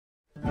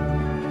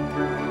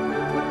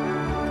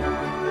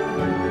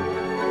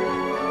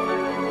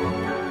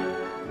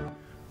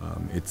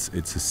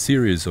it's a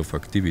series of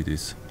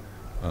activities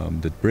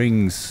that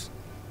brings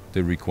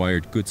the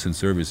required goods and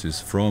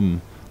services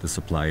from the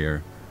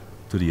supplier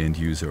to the end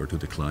user or to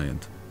the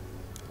client.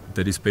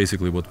 That is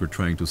basically what we're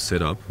trying to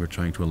set up. We're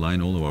trying to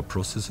align all of our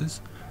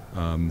processes.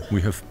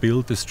 We have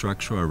built a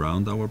structure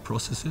around our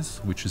processes,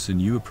 which is a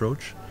new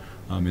approach.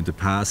 In the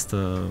past,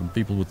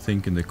 people would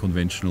think in the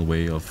conventional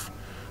way of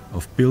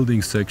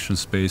building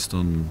sections based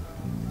on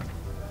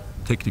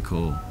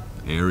technical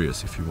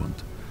areas, if you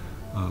want.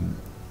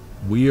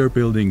 We are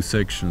building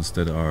sections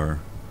that are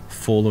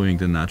following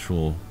the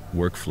natural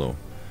workflow.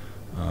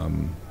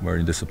 Where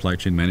in the supply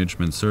chain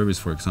management service,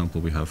 for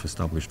example, we have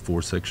established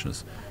 4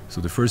 sections.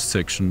 So the first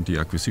section, the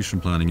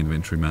acquisition planning,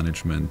 inventory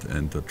management,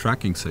 and the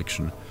tracking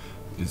section,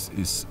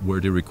 is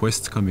where the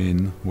requests come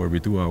in, where we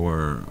do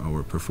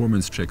our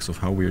performance checks of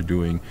how we are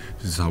doing.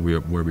 This is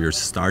where we are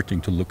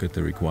starting to look at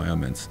the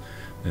requirements.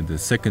 And the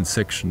second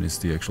section is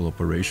the actual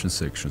operations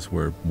sections,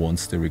 where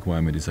once the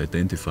requirement is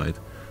identified,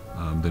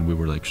 then we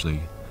will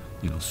actually,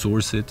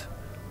 source it.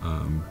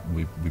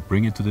 We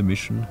bring it to the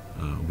mission.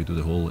 We do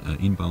the whole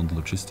inbound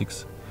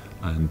logistics,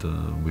 and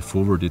we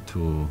forward it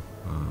to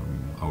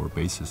our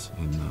bases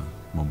in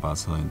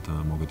Mombasa and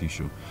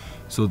Mogadishu.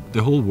 So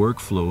the whole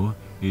workflow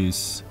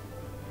is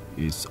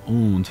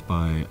owned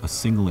by a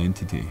single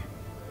entity,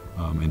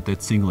 and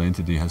that single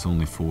entity has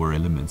only 4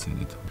 elements in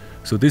it.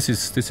 So this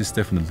is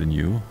definitely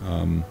new.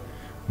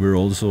 We're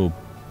also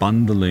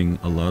bundling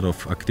a lot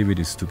of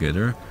activities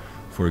together.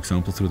 For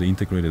example, through the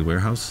integrated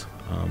warehouse,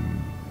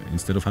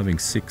 instead of having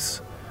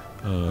 6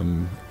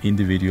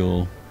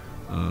 individual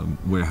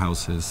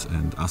warehouses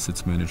and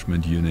assets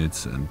management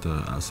units and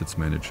assets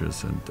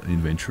managers and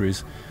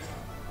inventories,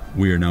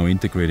 we are now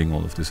integrating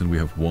all of this, and we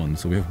have one.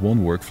 So we have one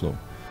workflow.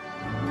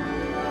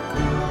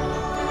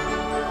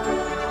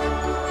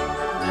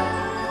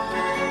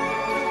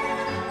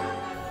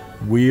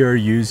 We are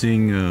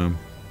using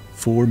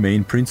 4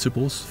 main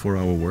principles for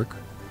our work.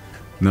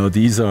 Now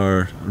these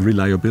are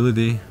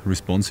reliability,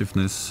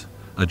 responsiveness,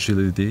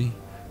 agility,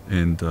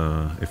 and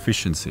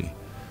efficiency.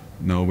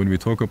 Now when we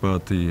talk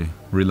about the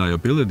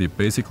reliability,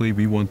 basically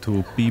we want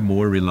to be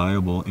more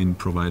reliable in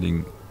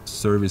providing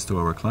service to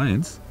our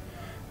clients.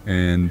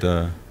 And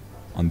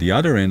on the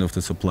other end of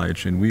the supply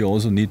chain, we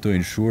also need to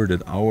ensure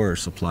that our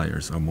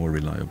suppliers are more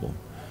reliable.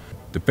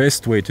 The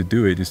best way to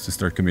do it is to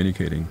start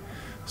communicating.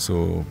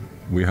 So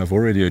we have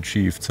already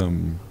achieved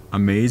some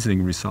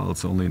amazing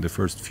results only in the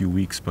first few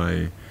weeks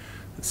by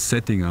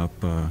setting up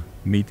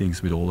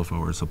meetings with all of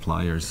our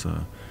suppliers,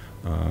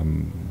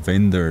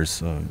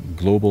 vendors,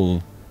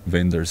 global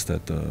vendors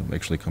that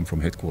actually come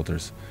from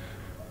headquarters.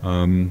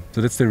 So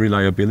that's the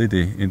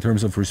reliability. In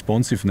terms of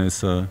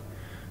responsiveness,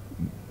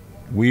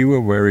 we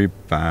were very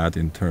bad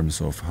in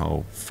terms of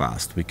how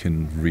fast we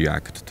can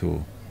react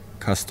to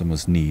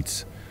customers'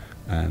 needs,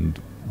 and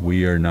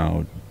we are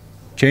now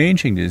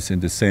changing this in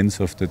the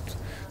sense of that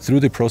through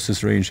the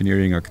process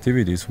re-engineering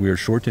activities, we are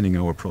shortening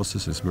our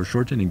processes. We're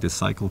shortening the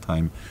cycle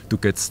time to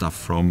get stuff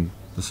from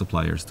the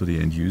suppliers to the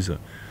end user.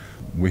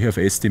 We have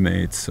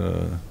estimates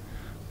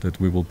that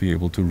we will be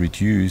able to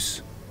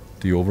reduce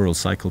the overall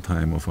cycle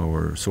time of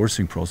our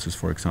sourcing process,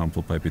 for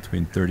example, by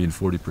between 30 and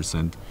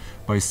 40%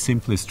 by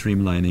simply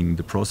streamlining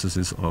the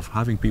processes of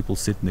having people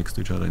sit next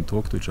to each other and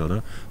talk to each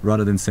other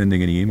rather than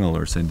sending an email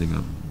or sending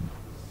a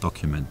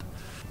document.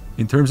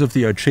 In terms of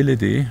the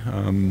agility,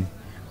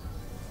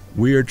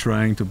 we are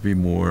trying to be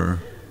more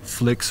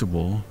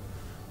flexible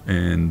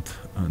and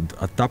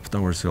adapt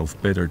ourselves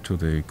better to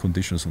the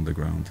conditions on the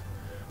ground.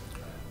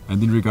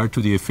 And in regard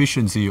to the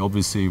efficiency,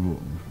 obviously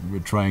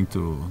we're trying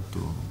to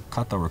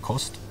cut our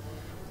cost.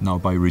 Now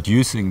by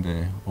reducing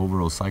the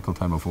overall cycle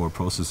time of our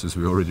processes,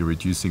 we're already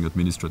reducing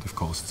administrative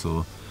costs.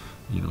 So,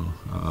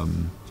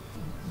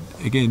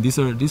 again, these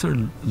are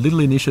little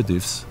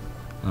initiatives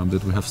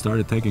that we have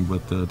started taking,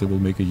 but they will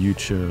make a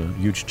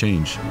huge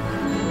change.